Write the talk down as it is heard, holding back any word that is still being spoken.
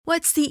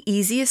What's the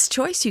easiest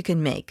choice you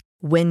can make?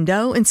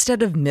 Window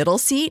instead of middle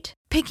seat?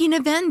 Picking a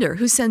vendor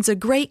who sends a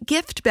great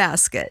gift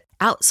basket?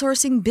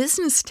 Outsourcing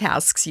business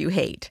tasks you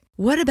hate?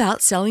 What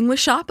about selling with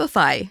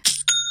Shopify?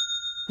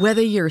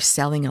 Whether you're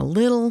selling a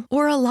little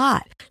or a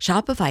lot,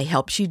 Shopify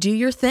helps you do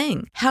your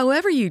thing,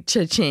 however you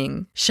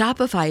cha-ching.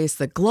 Shopify is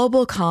the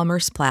global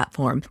commerce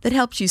platform that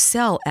helps you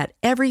sell at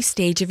every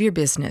stage of your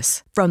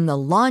business. From the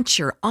launch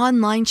your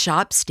online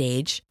shop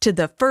stage to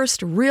the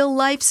first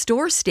real-life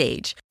store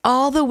stage,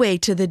 all the way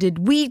to the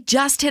did we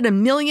just hit a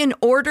million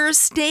orders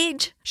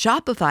stage.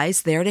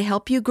 Shopify's there to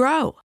help you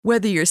grow.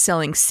 Whether you're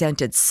selling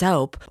scented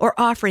soap or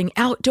offering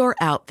outdoor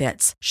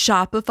outfits,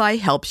 Shopify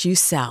helps you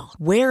sell.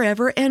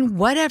 Wherever and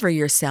whatever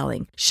you're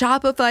selling,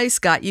 Shopify's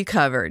got you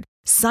covered.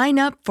 Sign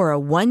up for a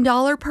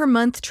 $1 per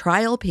month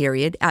trial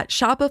period at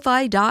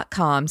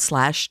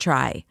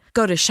shopify.com/try.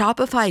 Go to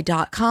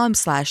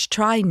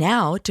shopify.com/try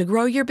now to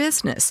grow your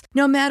business,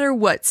 no matter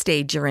what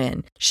stage you're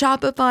in.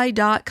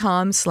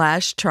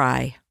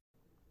 Shopify.com/try.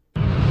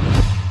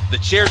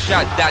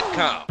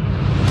 TheChairshot.com.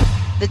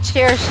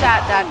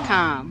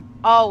 TheChairshot.com.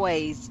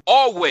 Always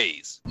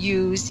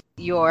use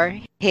your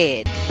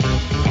head.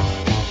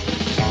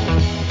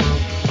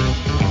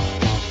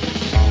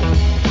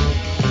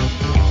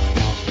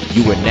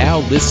 You are now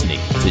listening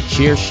to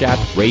Chairshot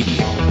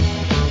Radio.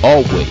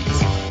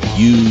 Always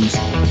use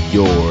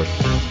your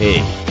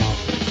head.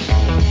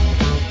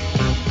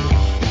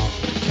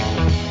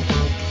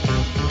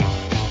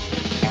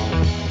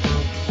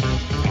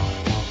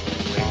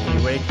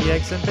 Wakey,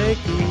 eggs and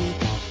bakey.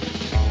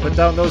 Put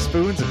down those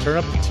spoons and turn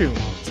up the tunes.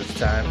 It's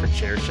time for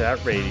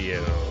Chairshot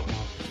Radio.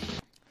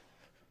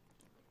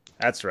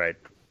 That's right.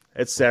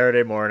 It's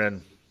Saturday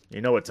morning.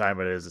 You know what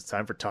time it is. It's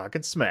time for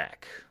Talking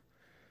Smack.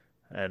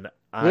 And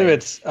I believe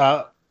it's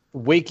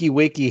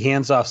wakey,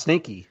 hands off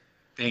Snaky.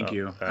 Thank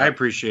you. I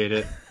appreciate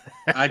it.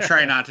 I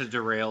try not to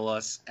derail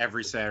us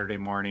every Saturday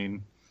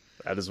morning.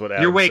 That is what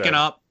Adam you're waking said.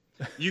 up.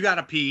 You got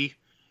to pee.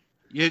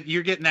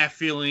 You're getting that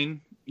feeling.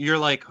 You're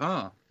like,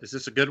 is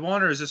this a good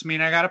one or does this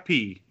mean I got to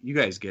pee? You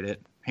guys get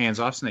it. Hands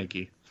off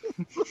Snaky.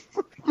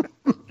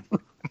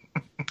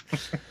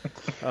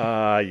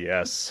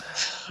 Yes.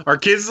 Are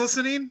kids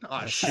listening?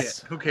 Oh,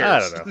 shit. Who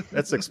cares? I don't know.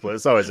 It's explicit.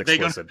 It's always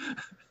explicit.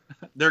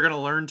 They're going to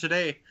learn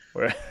today.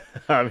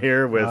 I'm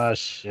here with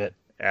shit.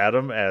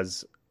 Adam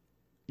as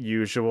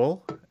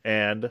usual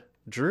and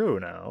Drew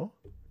now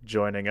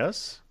joining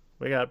us.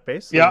 We got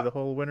basically the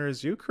whole Winner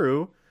Is You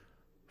crew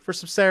for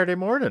some Saturday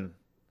morning.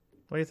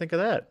 What do you think of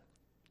that?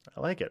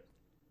 I like it.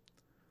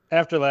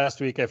 After last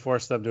week, I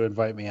forced them to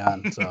invite me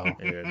on, so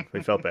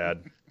we felt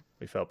bad.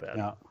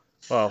 Yeah.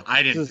 Well,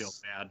 I didn't feel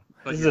bad.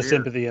 But this is a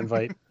sympathy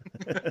invite.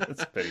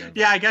 It's a pity invite.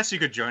 Yeah, I guess you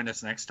could join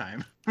us next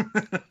time.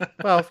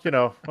 Well,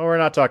 we're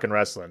not talking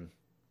wrestling.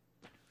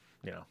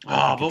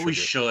 But we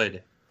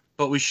should.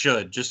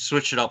 Just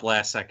switch it up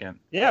last second.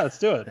 Yeah, let's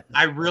do it.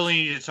 I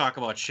really need to talk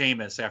about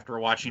Sheamus after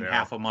watching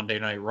half of Monday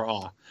Night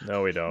Raw.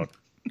 No, we don't.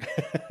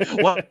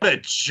 What a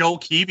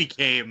joke he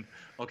became.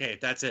 Okay,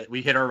 that's it.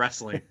 We hit our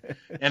wrestling.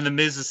 And The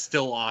Miz is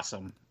still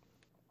awesome.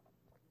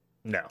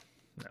 No.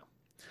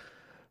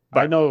 But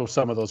I know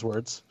some of those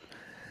words.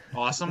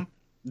 Awesome?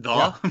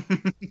 Yep.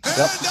 And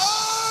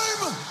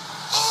I'm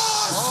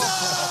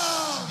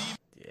awesome!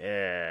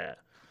 Yeah.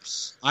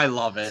 I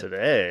love it.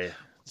 Today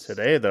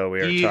though,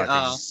 we are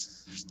talking...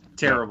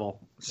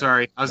 terrible.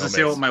 Sorry. I was going to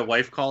say what my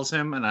wife calls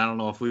him, and I don't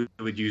know if we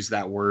would use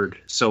that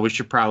word. So we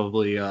should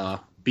probably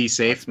be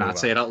safe, not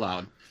say it out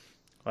loud.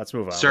 Let's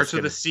move on. Starts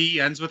with a C,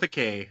 ends with a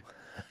K.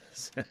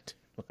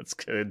 Let's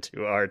get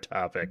into our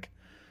topic,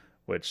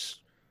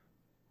 which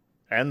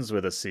ends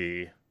with a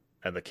C,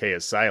 and the K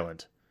is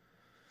silent.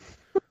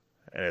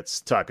 And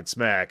it's Talking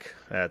Smack.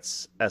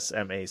 That's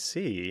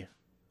SMAC.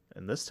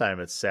 And this time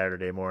it's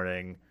Saturday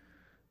morning.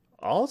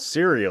 All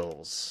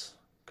cereals.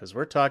 Because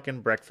we're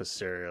talking breakfast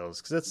cereals.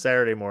 Because it's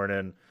Saturday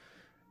morning.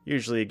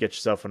 Usually you get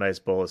yourself a nice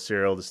bowl of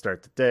cereal to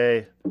start the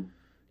day.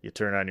 You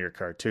turn on your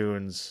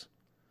cartoons,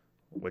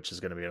 which is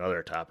going to be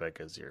another topic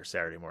as your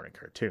Saturday morning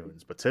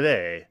cartoons. But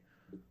today,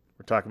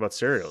 we're talking about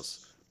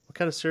cereals. What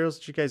kind of cereals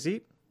did you guys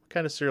eat? What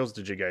kind of cereals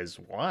did you guys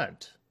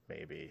want,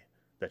 maybe,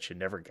 that you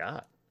never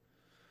got?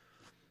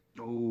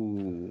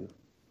 Ooh,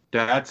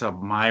 that's a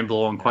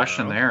mind-blowing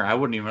question there. I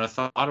wouldn't even have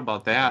thought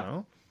about that.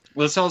 No?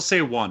 Let's all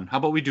say one. How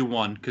about we do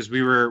one? Because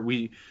we're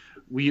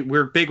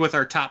big with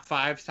our top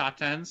 5, top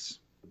 10s.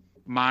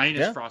 Mine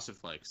is Frosted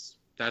Flakes.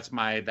 That's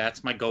my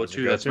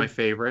go-to. That's my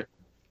favorite.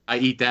 I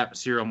eat that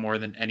cereal more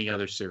than any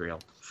other cereal.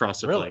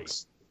 Frosted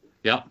Flakes.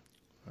 Yep.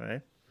 All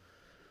right.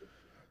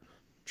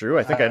 Drew,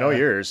 I think I know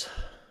yours.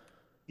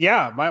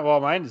 Yeah,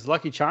 mine is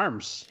Lucky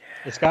Charms.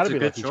 It's got to be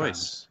Lucky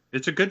Charms.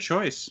 It's a good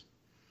choice.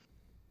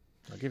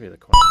 I'll give you the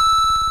coin.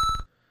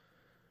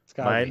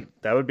 Mine,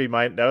 that would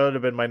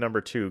have been my number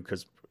 2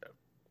 because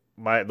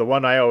the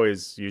one I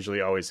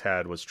usually always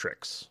had was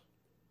Trix.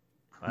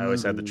 I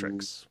always had the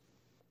Trix.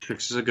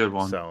 Trix is a good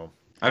one. So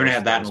I haven't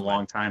had that in a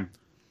long time.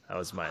 That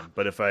was mine.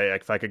 But if I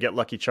could get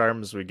Lucky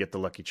Charms, we'd get the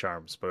Lucky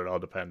Charms. But it all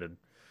depended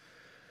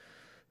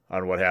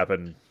on what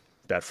happened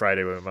that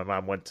Friday when my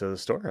mom went to the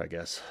store, I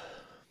guess.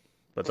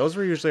 But those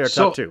were usually our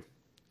top two.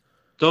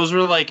 Those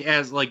were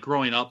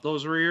growing up,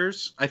 those were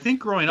yours? I think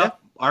growing up,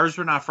 ours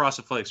were not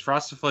Frosted Flakes.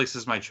 Frosted Flakes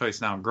is my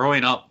choice now.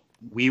 Growing up,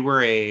 we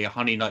were a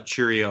Honey Nut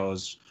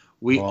Cheerios.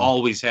 We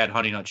always had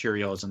Honey Nut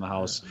Cheerios in the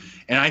house.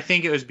 And I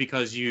think it was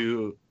because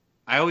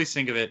I always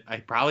think of it, I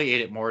probably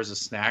ate it more as a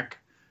snack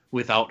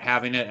without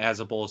having it as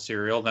a bowl of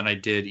cereal than I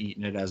did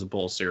eating it as a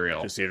bowl of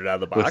cereal. Just eat it out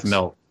of the box? With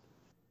milk.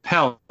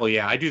 Hell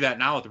yeah, I do that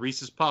now with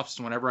Reese's Puffs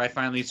whenever I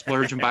finally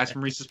splurge and buy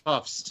some Reese's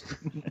Puffs.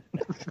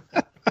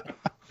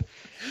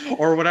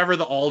 Or whatever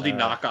the Aldi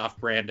knockoff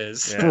brand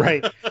is. Yeah.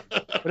 Right.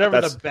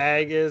 Whatever the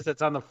bag is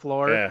that's on the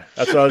floor. Yeah,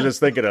 that's what I was just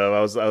thinking of.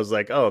 I was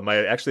like,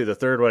 the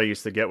third one I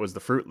used to get was the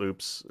Fruit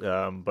Loops.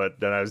 But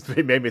then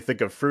it made me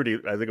think of Fruity.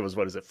 I think it was,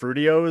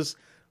 Fruitios?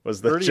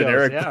 Was the Fruitios,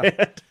 generic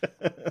brand.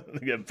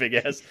 A big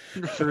ass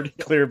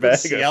clear bag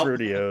of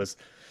Fruitios.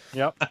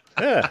 Yep.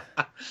 Yeah.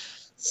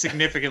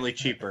 Significantly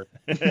cheaper.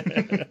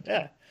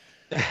 Yeah.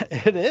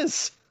 It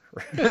is.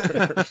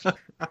 You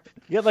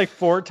get like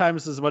 4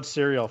 times as much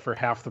cereal for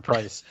half the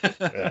price.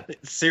 Yeah.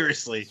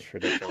 Seriously.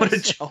 What a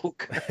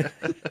joke.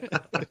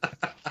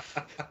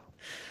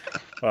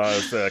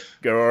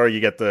 Or you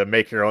get the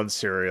make your own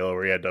cereal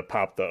where you had to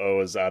pop the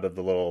O's out of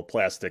the little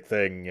plastic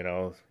thing,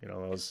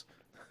 those.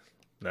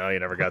 No, you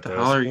never got those. What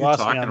the hell are you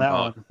talking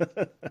about?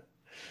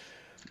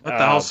 What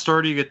the hell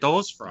store do you get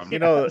those from?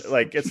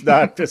 It's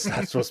not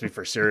supposed to be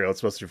for cereal. It's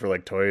supposed to be for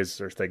like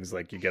toys or things,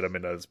 like you get them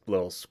in those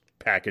little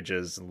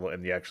packages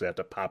and you actually have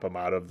to pop them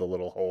out of the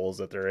little holes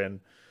that they're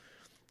in.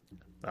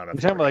 I don't know.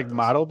 You're talking about like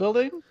model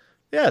building?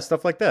 Yeah,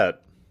 stuff like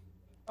that.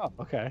 Oh,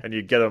 okay. And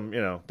you get them,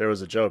 there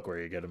was a joke where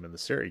you get them in the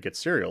cereal. You get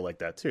cereal like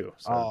that too.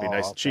 So it'd be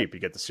nice and cheap.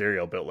 You get the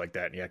cereal built like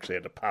that and you actually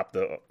had to pop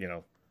the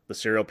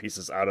cereal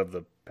pieces out of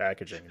the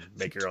packaging and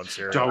make your own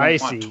cereal. Do I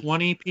want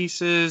 20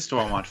 pieces? Do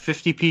I want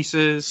 50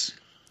 pieces?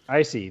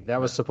 I see.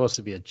 That was supposed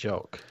to be a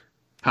joke.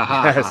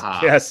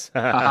 Yes.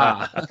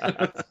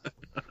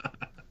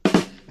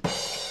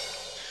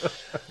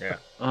 Yeah.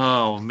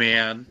 Oh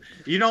man.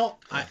 Now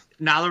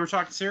that we're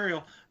talking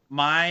cereal,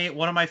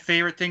 one of my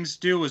favorite things to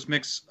do was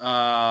mix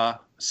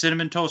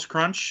Cinnamon Toast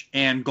Crunch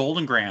and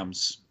Golden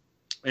Grams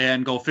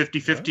and go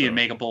 50-50 and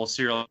make a bowl of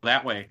cereal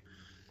that way.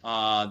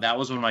 That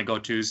was one of my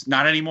go-tos.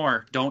 Not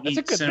anymore. Don't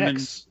eat cinnamon.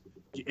 Mix.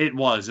 It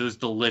was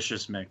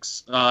delicious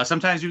mix.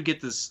 Sometimes you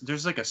get this,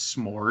 there's like a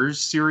s'mores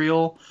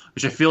cereal,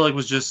 which I feel like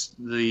was just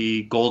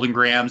the Golden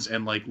Grams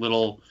and like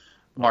little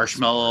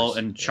marshmallow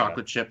and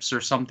chocolate chips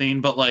or something.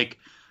 But like,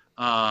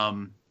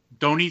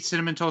 don't eat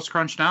Cinnamon Toast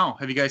Crunch now.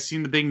 Have you guys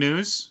seen the big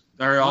news?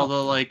 Or all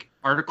the like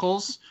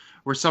articles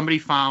where somebody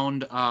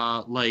found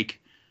rat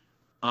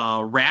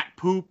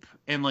poop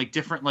and like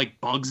different like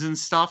bugs and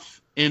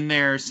stuff in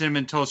their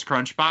Cinnamon Toast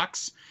Crunch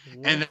box.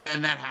 And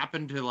that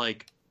happened to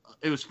like,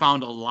 it was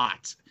found a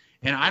lot.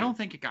 And I don't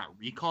think it got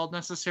recalled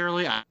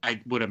necessarily.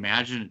 I would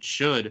imagine it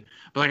should.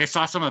 But like I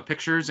saw some of the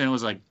pictures and it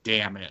was like,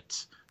 damn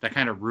it. That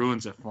kind of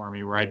ruins it for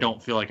me where I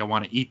don't feel like I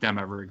want to eat them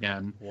ever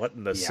again. What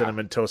in the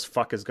cinnamon toast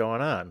fuck is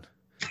going on?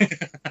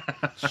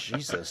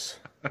 Jesus.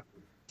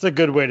 It's a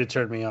good way to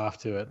turn me off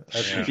to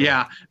it.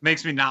 Yeah,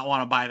 makes me not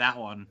want to buy that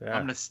one. Yeah.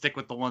 I'm going to stick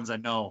with the ones I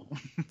know.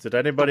 Did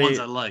anybody the ones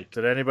I like.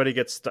 Did anybody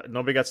get stuck?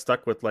 Nobody got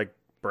stuck with like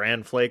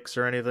bran flakes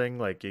or anything?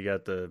 Like you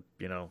got the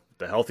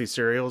healthy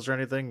cereals or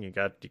anything? You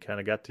kind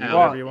of got to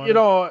whatever you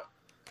want?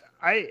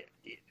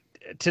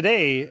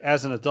 Today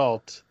as an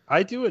adult,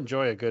 I do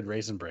enjoy a good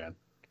Raisin Bran.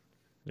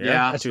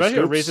 Yeah, especially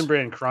a Raisin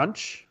Bran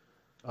Crunch.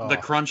 Oh. The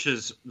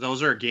crunches,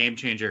 those are a game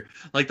changer.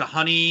 Like the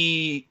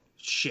honey,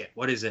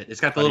 what is it? It's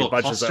got the little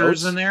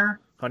clusters in there.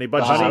 Honey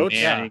bunches of oats?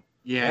 Yeah,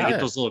 get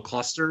those little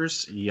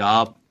clusters.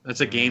 Yup.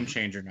 That's a game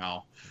changer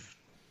now.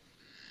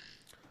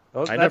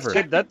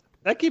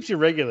 That keeps you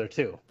regular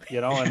too,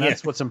 and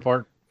that's what's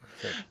important.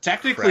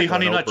 Technically,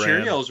 Honey Nut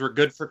Cheerios were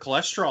good for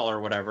cholesterol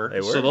or whatever. They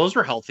were. So those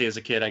were healthy as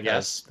a kid, I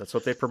guess. That's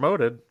what they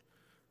promoted.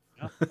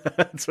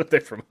 That's what they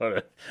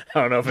promoted.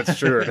 I don't know if it's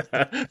true or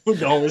not. Who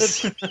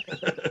knows?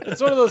 It's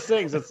one of those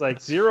things. It's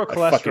like zero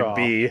cholesterol.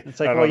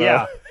 It's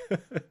like,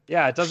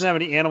 yeah, it doesn't have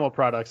any animal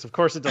products. Of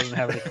course, it doesn't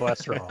have any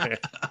cholesterol.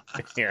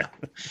 Yeah.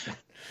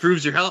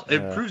 Proves your health.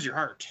 It proves your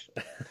heart.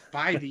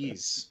 Buy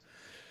these.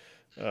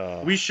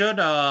 We should.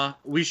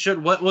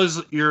 What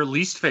was your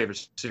least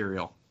favorite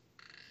cereal?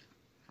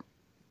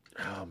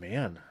 Oh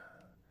man,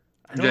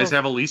 you guys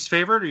have a least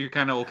favorite, or you're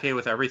kind of okay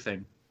with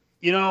everything?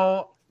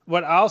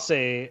 What I'll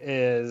say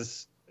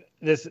is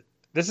this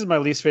is my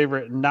least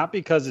favorite, not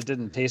because it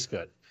didn't taste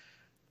good,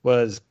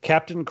 was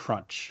Captain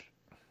Crunch.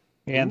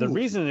 And the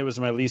reason it was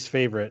my least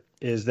favorite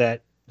is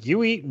that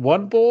you eat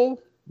one bowl,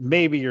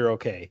 maybe you're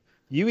okay.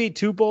 You eat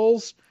 2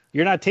 bowls,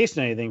 you're not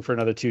tasting anything for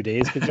another 2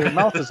 days because your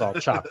mouth is all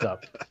chopped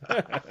up.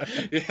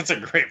 Yeah, that's a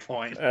great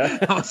point.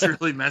 That's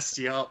really messed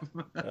you up.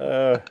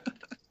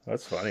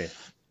 That's funny.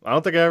 I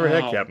don't think I ever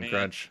had Captain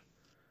Crunch.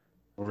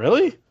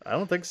 Really? I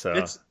don't think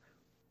so.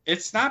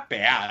 It's not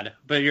bad,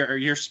 but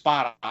you're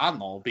spot on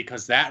though,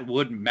 because that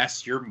would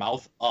mess your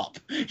mouth up.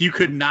 You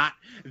could not.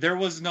 There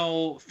was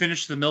no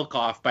finish the milk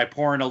off by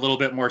pouring a little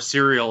bit more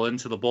cereal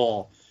into the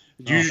bowl.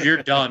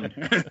 You're done.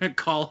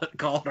 Call it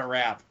a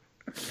wrap.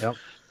 Yep.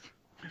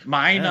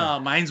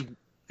 Mine's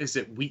is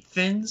it Wheat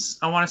Thins?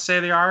 I want to say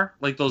they are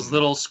like those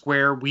little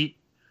square wheat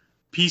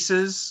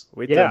pieces.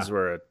 Wheat Thins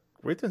were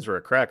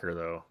a cracker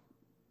though.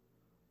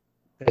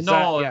 It's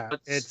no, not,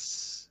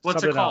 it's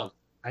what's it called?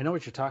 I know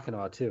what you're talking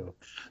about too.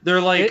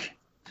 They're like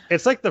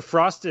it's like the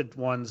frosted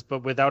ones,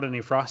 but without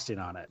any frosting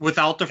on it.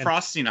 Without the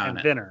frosting on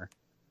it. Thinner.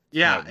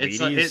 Yeah, it's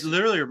like, it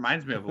literally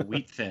reminds me of a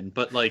Wheat Thin,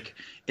 but like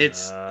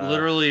it's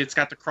literally it's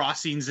got the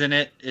crossings in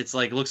it. It's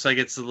like looks like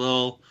it's a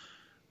little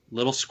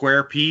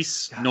square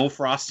piece, no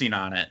frosting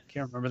on it.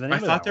 Can't remember the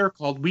name. I thought they were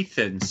called Wheat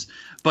Thins,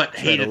 but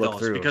hated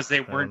those because they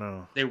weren't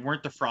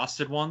the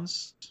frosted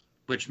ones,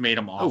 which made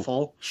them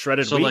awful.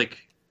 Shredded wheat. Like,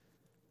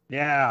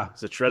 yeah,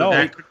 is it shredded?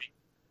 No,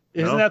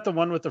 isn't that the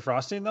one with the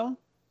frosting though?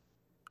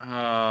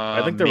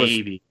 I think there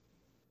maybe. was.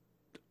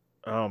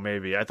 Oh,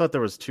 maybe. I thought there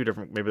was two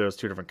different. Maybe there was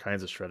two different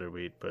kinds of shredded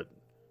wheat, but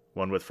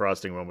one with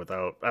frosting, one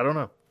without. I don't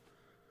know.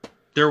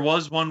 There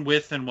was one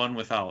with and one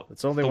without.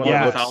 It's only the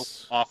one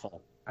without.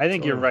 Awful. I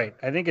think you're right.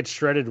 I think it's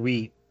shredded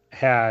wheat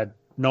had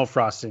no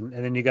frosting,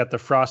 and then you got the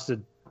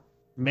frosted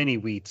mini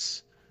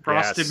wheats.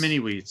 Frosted mini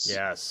wheats.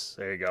 Yes,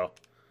 there you go.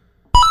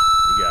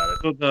 You got it.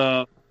 So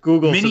the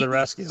Google to the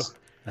rescue.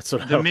 That's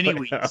what the mini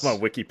wheats. I'm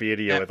on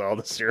Wikipedia with all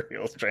the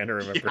cereals, trying to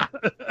remember.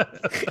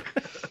 Yeah.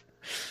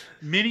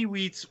 Mini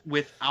wheats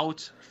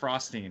without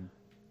frosting.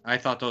 I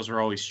thought those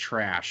were always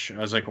trash. I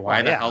was like,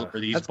 why the hell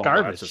were these That's bought?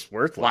 garbage. It's just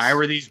worthless. Why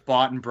were these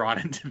bought and brought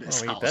into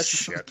this house? Eat that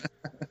shit.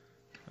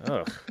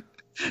 Ugh.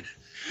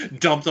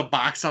 Dumped a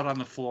box out on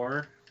the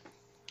floor.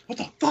 What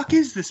the fuck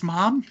is this,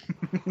 Mom?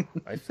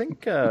 I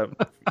think I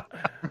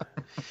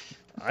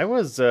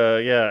was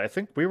I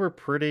think we were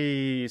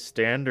pretty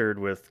standard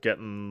with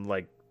getting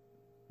like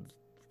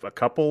a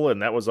couple,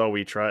 and that was all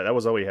we tried. That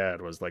was all we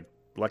had was like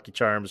Lucky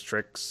Charms,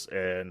 Tricks,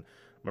 and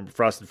remember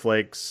Frosted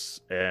Flakes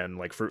and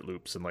like Fruit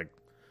Loops, and like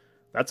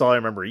that's all I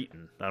remember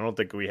eating. I don't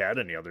think we had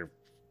any other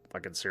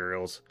fucking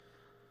cereals.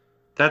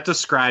 That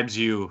describes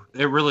you.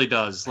 It really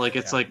does. Like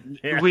it's we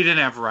didn't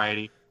have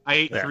variety. I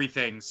ate 3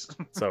 things.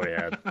 That's all we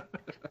had.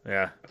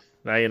 Yeah.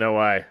 Now you know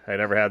why. I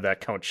never had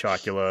that Count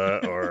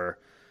Chocula or,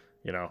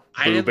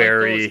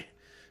 Blueberry.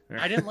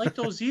 I didn't like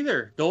those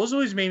either. Those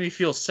always made me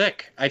feel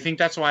sick. I think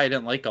that's why I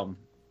didn't like them.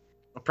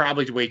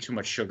 Probably way too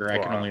much sugar, I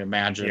can only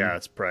imagine. Yeah,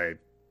 it's probably,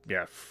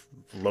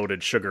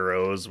 loaded sugar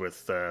O's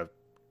with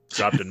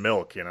dropped in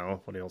milk,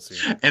 what else?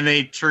 And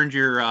they turned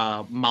your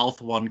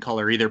mouth one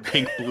color, either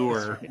pink, blue,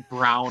 or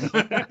brown.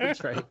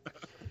 That's right.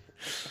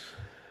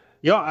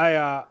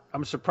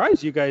 I'm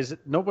surprised you guys,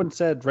 no one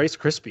said Rice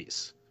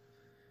Krispies.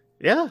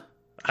 Yeah.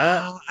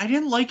 I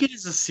didn't like it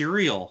as a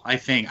cereal, I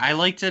think. I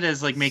liked it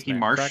as like making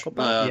Rice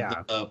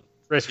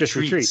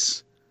Krispie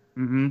treats.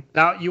 Mm-hmm.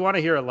 Now, you want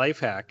to hear a life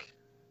hack.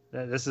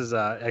 This is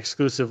an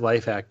exclusive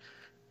life hack.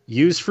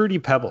 Use Fruity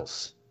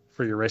Pebbles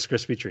for your Rice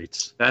Krispie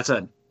treats. That's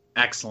an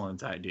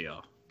excellent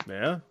idea.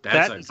 Yeah?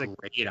 That's a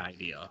great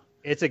idea.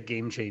 It's a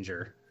game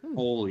changer.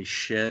 Holy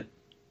shit.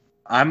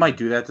 I might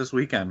do that this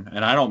weekend,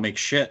 and I don't make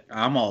shit.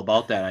 I'm all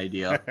about that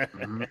idea.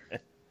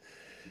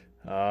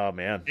 Oh,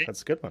 man.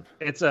 That's a good one.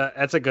 That's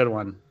a good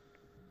one.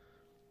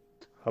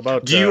 How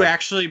about... Do you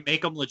actually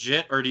make them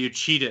legit, or do you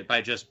cheat it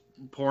by just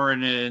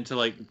pouring it into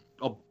like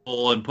a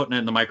bowl and putting it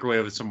in the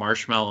microwave with some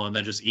marshmallow and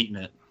then just eating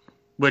it?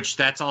 Which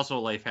that's also a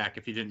life hack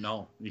if you didn't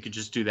know. You could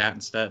just do that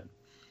instead.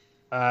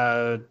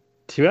 To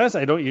be honest,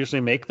 I don't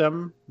usually make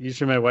them.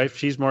 Usually my wife,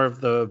 she's more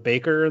of the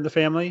baker in the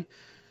family.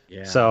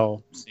 Yeah.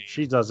 So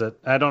she does it.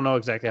 I don't know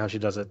exactly how she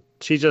does it.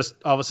 She just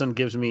all of a sudden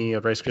gives me a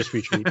Rice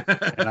Krispie treat,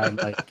 and I'm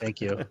like, "Thank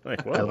you."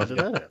 Like, what? When did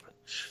that happen?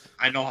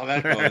 I know how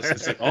that goes.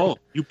 It's like, oh,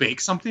 you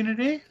baked something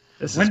today?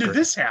 When did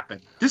this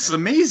happen? This is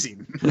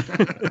amazing.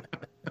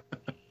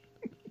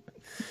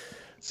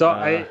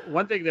 So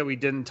one thing that we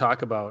didn't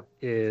talk about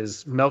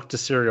is milk to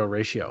cereal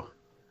ratio,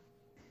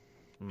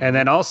 and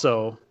then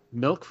also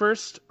milk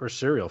first or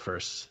cereal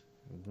first.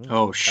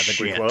 Oh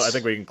shit! I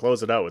think we can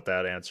close it out with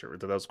that answer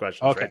to those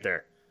questions right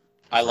there.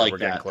 I like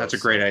that. That's a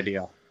great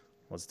idea.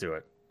 Let's do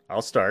it.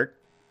 I'll start.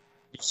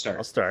 You start.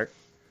 I'll start.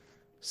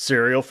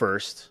 Cereal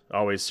first.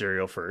 Always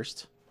cereal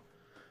first.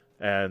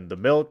 And the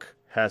milk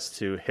has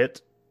to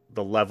hit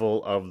the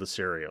level of the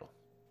cereal.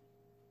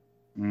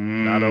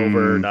 Not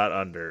over, not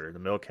under. The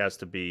milk has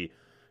to be...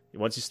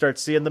 Once you start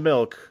seeing the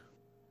milk,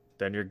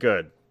 then you're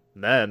good.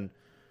 And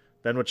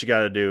then what you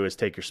got to do is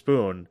take your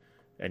spoon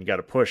and you got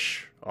to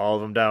push all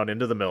of them down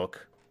into the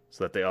milk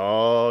so that they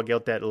all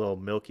get that little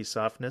milky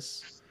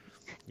softness.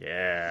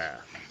 Yeah.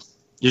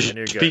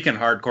 You're speaking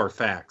hardcore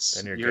facts.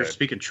 And you're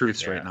speaking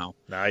truths right now.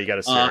 Now you got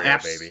a cereal,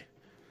 baby.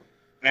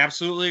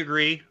 Absolutely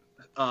agree.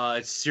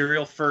 It's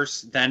cereal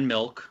first, then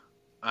milk.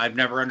 I've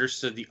never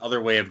understood the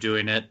other way of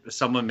doing it.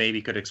 Someone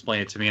maybe could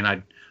explain it to me, and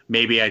I'd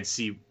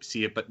see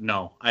it, but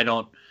no, I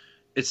don't.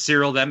 It's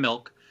cereal, then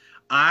milk.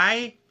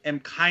 I am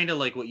kind of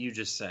like what you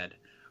just said,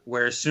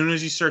 where as soon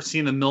as you start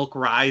seeing the milk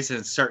rise and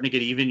it's starting to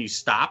get even, you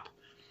stop.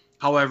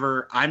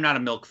 However, I'm not a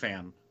milk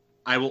fan.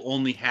 I will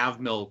only have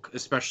milk,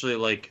 especially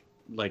like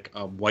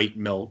a white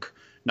milk,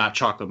 not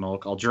chocolate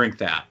milk. I'll drink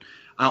that.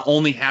 I'll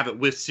only have it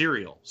with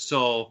cereal.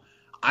 So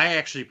I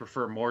actually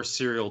prefer more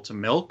cereal to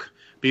milk,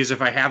 because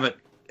if I have it,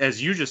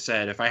 as you just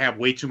said, if I have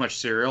way too much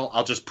cereal,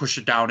 I'll just push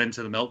it down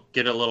into the milk,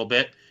 get a little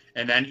bit,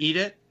 and then eat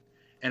it.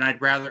 And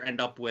I'd rather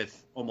end up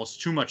with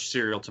almost too much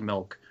cereal to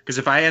milk. Because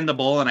if I end the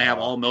bowl and I have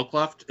all milk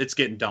left, it's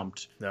getting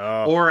dumped.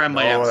 No. Or I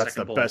might have a that's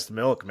second the bowl. best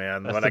milk,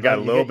 man. That's When the I got a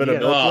best- little bit of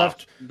milk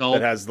left that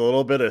Nope. has a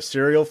little bit of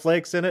cereal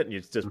flakes in it, and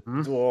you just you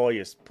pour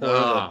it in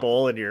a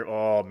bowl, and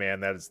oh man,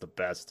 that is the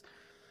best.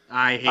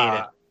 I hate it. I'm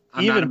not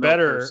a Even milk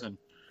better, person.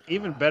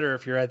 even better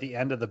if you're at the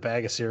end of the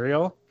bag of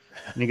cereal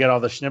and you get all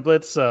the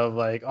schniblets of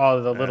like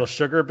all the little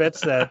sugar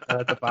bits that are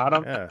at the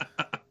bottom. Yeah.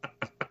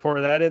 Pour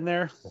that in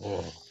there.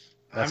 Oh,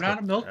 I'm not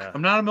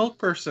a milk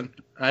person.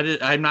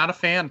 I'm not a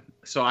fan.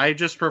 So I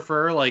just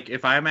prefer, like,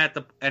 if I'm at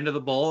the end of the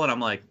bowl and I'm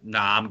like,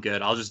 nah, I'm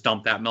good, I'll just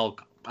dump that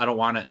milk. I don't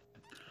want it.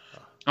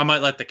 I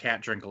might let the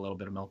cat drink a little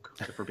bit of milk,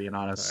 if we're being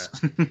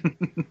honest.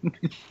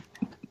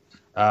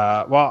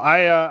 Well,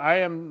 I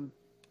am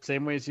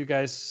same way as you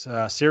guys.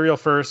 Cereal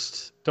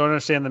first. Don't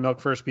understand the milk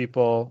first,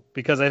 people,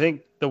 because I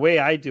think the way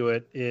I do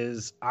it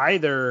is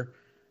either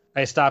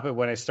I stop it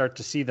when I start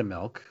to see the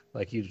milk,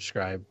 like you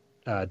described,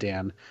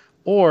 Dan,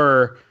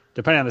 or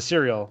depending on the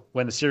cereal,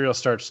 when the cereal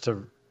starts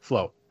to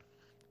float.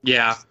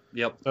 Yeah.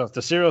 Yep. So if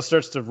the cereal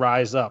starts to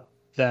rise up,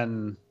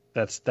 then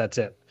that's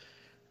it.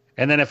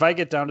 And then if I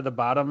get down to the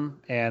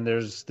bottom and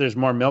there's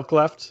more milk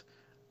left,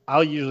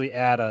 I'll usually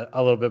add a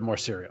little bit more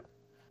cereal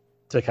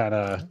to kind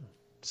of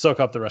soak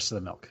up the rest of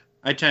the milk.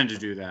 I tend to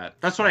do that.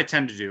 That's what I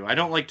tend to do. I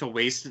don't like to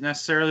waste it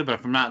necessarily, but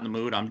if I'm not in the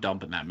mood, I'm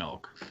dumping that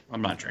milk.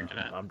 I'm not drinking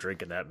it. I'm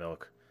drinking that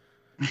milk.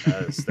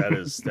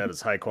 That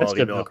is high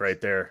quality milk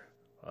right there.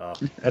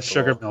 That's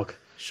sugar milk.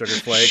 Sugar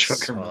flakes.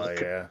 Sugar Oh milk.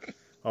 yeah.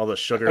 All the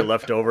sugar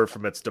left over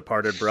from its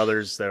departed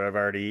brothers that I've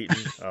already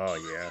eaten.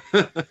 Oh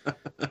yeah.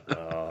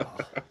 Oh.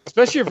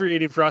 Especially if you're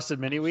eating frosted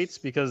mini wheats,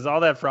 because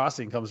all that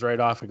frosting comes right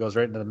off and goes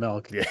right into the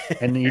milk. Yeah.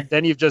 And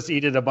then you've just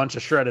eaten a bunch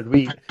of shredded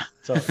wheat.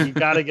 So you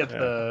gotta get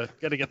the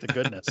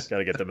goodness.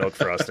 Gotta get the milk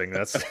frosting.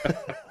 That's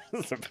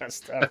the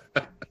best stuff.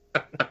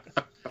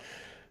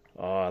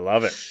 Oh, I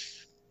love it.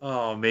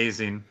 Oh,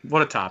 amazing.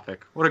 What a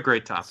topic. What a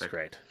great That's topic.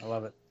 great. I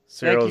love it.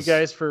 Cereals. Thank you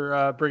guys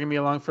for bringing me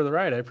along for the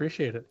ride. I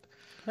appreciate it.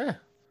 Yeah.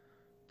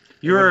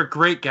 You're a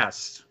great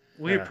guest.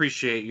 We Yeah.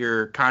 appreciate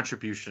your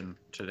contribution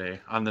today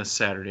on this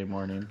Saturday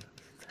morning.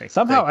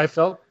 Somehow I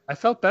felt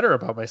better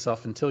about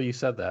myself until you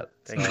said that.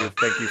 Thank you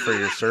for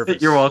your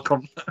service. You're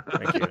welcome.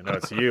 Thank you. No,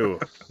 it's you.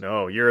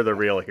 No, you're the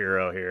real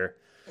hero here.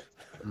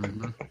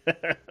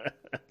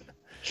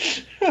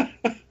 All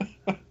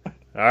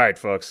right,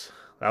 folks.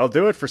 That'll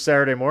do it for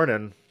Saturday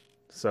morning.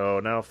 So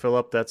now fill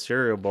up that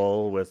cereal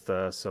bowl with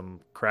some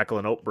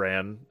Crackling Oat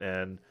Bran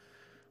and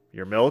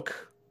your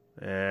milk,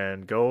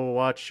 and go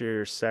watch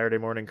your Saturday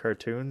morning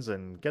cartoons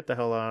and get the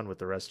hell on with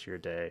the rest of your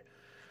day.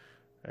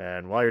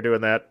 And while you're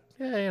doing that,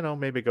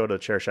 maybe go to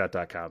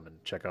chairshot.com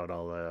and check out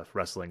all the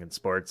wrestling and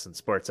sports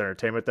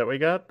entertainment that we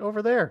got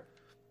over there.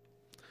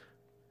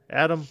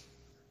 Adam,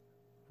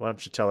 why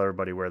don't you tell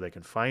everybody where they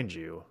can find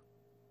you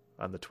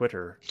on the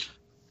Twitter?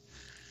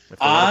 If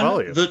they want to follow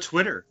you. On the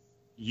Twitter,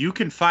 you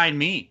can find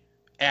me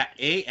at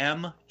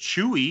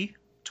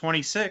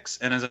amchewy26,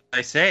 and as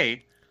I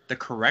say, the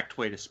correct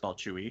way to spell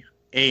Chewy,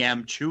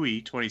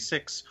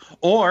 amchewy26,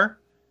 or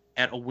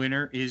at a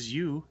winner is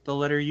you, the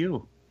letter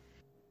U.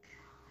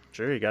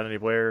 Sure, you got any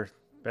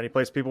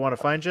place people want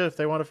to find you if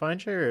they want to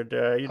find you,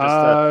 or you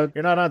just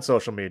you're not on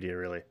social media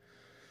really?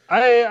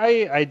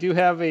 I do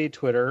have a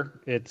Twitter.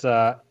 It's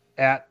at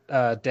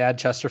Dad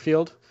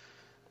Chesterfield,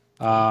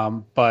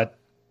 but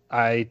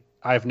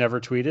I've never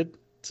tweeted,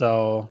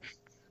 so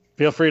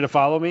feel free to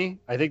follow me.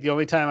 I think the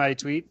only time I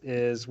tweet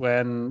is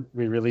when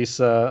we release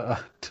an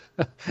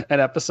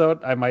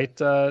episode. I might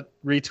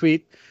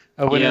retweet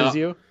a winner is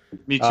you.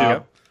 Me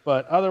too.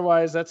 But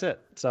otherwise, that's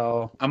it.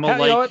 So I'm you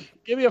know what?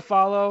 Give me a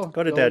follow.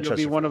 Go to Dad You'll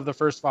be one of the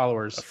first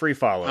followers. A free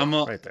follow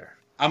right there.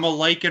 I'm a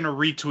like and a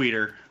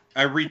retweeter.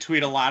 I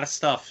retweet a lot of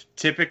stuff.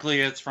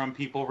 Typically, it's from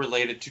people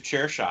related to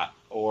Chairshot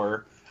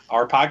or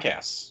our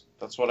podcasts.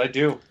 That's what I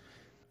do.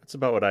 That's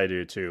about what I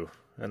do too.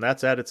 And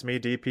that's at It's Me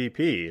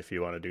DPP if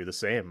you want to do the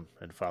same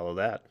and follow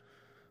that.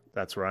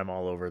 That's where I'm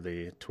all over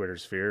the Twitter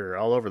sphere, or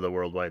all over the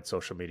worldwide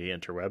social media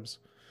interwebs.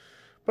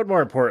 But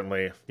more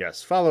importantly,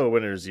 yes, follow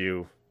Winners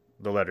U,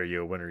 the letter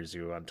U, Winners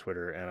U on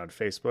Twitter and on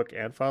Facebook,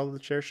 and follow the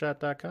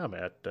Chairshot.com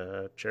at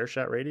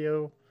Chairshot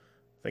Radio, I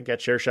think at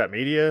Chairshot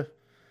Media,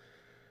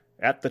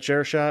 at the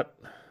Chairshot.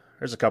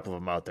 There's a couple of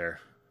them out there.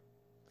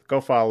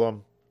 Go follow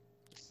them,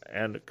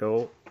 and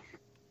go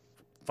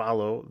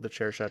follow the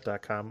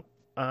Chairshot.com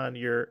on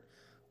your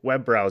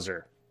web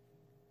browser,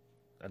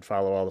 and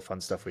follow all the fun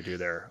stuff we do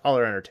there. All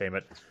our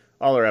entertainment,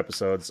 all our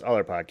episodes, all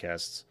our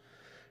podcasts.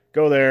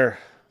 Go there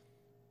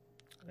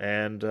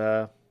and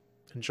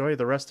enjoy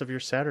the rest of your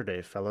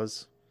Saturday,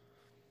 fellas.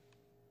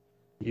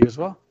 You as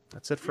well.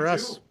 That's it for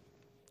us.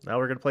 Now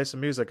we're going to play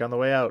some music on the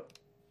way out.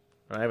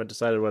 I haven't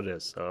decided what it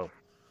is, so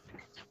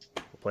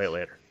we'll play it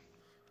later.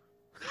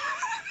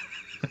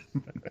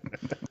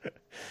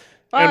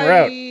 Bye. And we're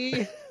out.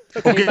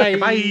 Okay,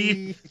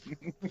 bye.